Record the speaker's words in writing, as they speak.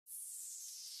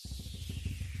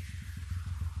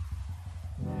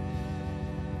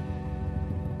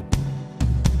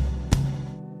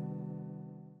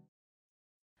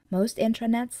Most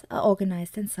intranets are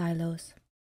organized in silos.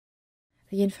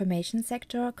 The information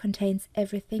sector contains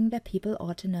everything that people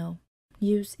ought to know: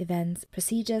 news, events,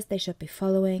 procedures they should be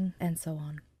following, and so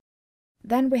on.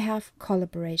 Then we have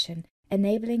collaboration,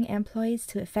 enabling employees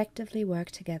to effectively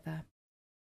work together.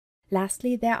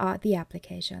 Lastly, there are the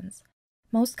applications.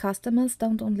 Most customers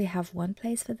don't only have one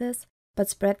place for this, but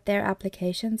spread their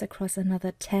applications across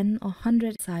another 10 or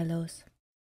 100 silos.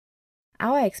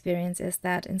 Our experience is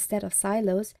that instead of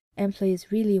silos,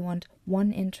 employees really want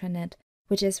one intranet,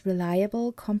 which is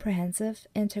reliable, comprehensive,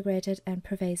 integrated, and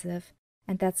pervasive,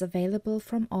 and that's available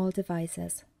from all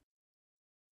devices.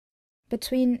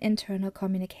 Between internal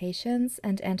communications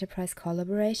and enterprise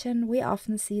collaboration, we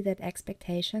often see that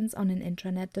expectations on an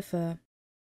intranet differ.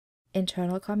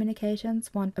 Internal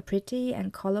communications want a pretty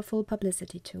and colorful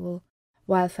publicity tool,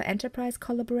 while for enterprise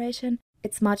collaboration,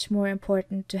 it's much more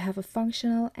important to have a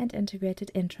functional and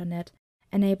integrated intranet,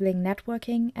 enabling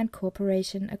networking and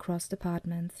cooperation across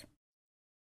departments.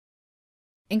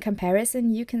 In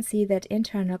comparison, you can see that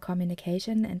internal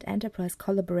communication and enterprise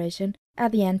collaboration are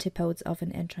the antipodes of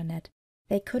an intranet.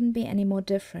 They couldn't be any more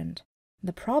different.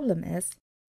 The problem is,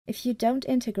 if you don't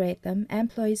integrate them,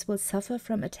 employees will suffer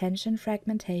from attention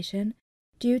fragmentation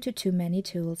due to too many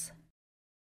tools.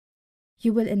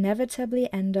 You will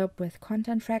inevitably end up with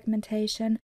content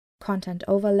fragmentation, content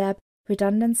overlap,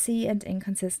 redundancy, and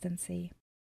inconsistency.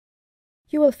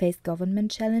 You will face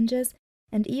government challenges,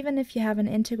 and even if you have an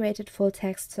integrated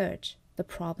full-text search, the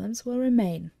problems will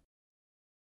remain.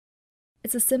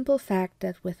 It's a simple fact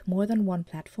that with more than one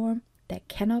platform, there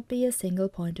cannot be a single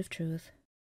point of truth.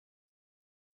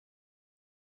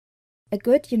 A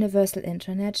good universal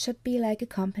intranet should be like a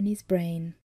company's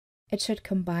brain. It should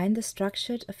combine the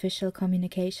structured official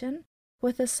communication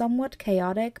with a somewhat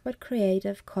chaotic but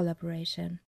creative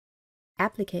collaboration.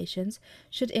 Applications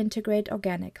should integrate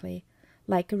organically,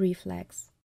 like a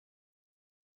reflex.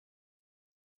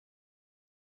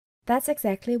 That's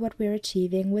exactly what we're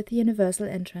achieving with the universal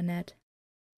intranet.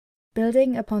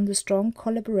 Building upon the strong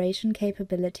collaboration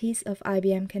capabilities of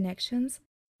IBM Connections,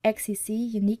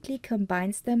 XCC uniquely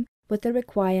combines them with the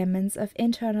requirements of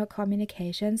internal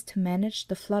communications to manage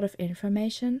the flood of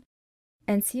information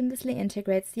and seamlessly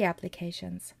integrates the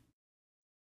applications.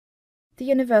 The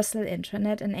universal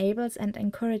intranet enables and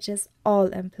encourages all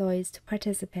employees to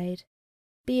participate,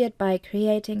 be it by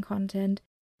creating content,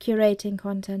 curating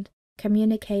content,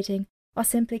 communicating, or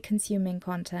simply consuming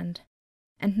content.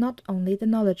 And not only the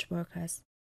knowledge workers.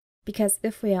 Because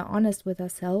if we are honest with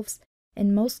ourselves,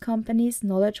 in most companies,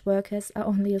 knowledge workers are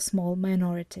only a small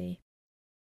minority.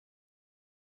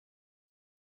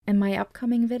 In my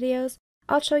upcoming videos,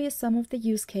 I'll show you some of the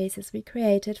use cases we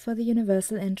created for the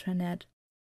universal intranet.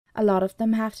 A lot of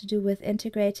them have to do with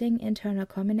integrating internal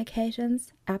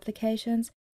communications,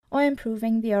 applications, or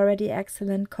improving the already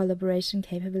excellent collaboration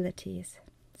capabilities.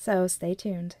 So stay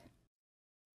tuned.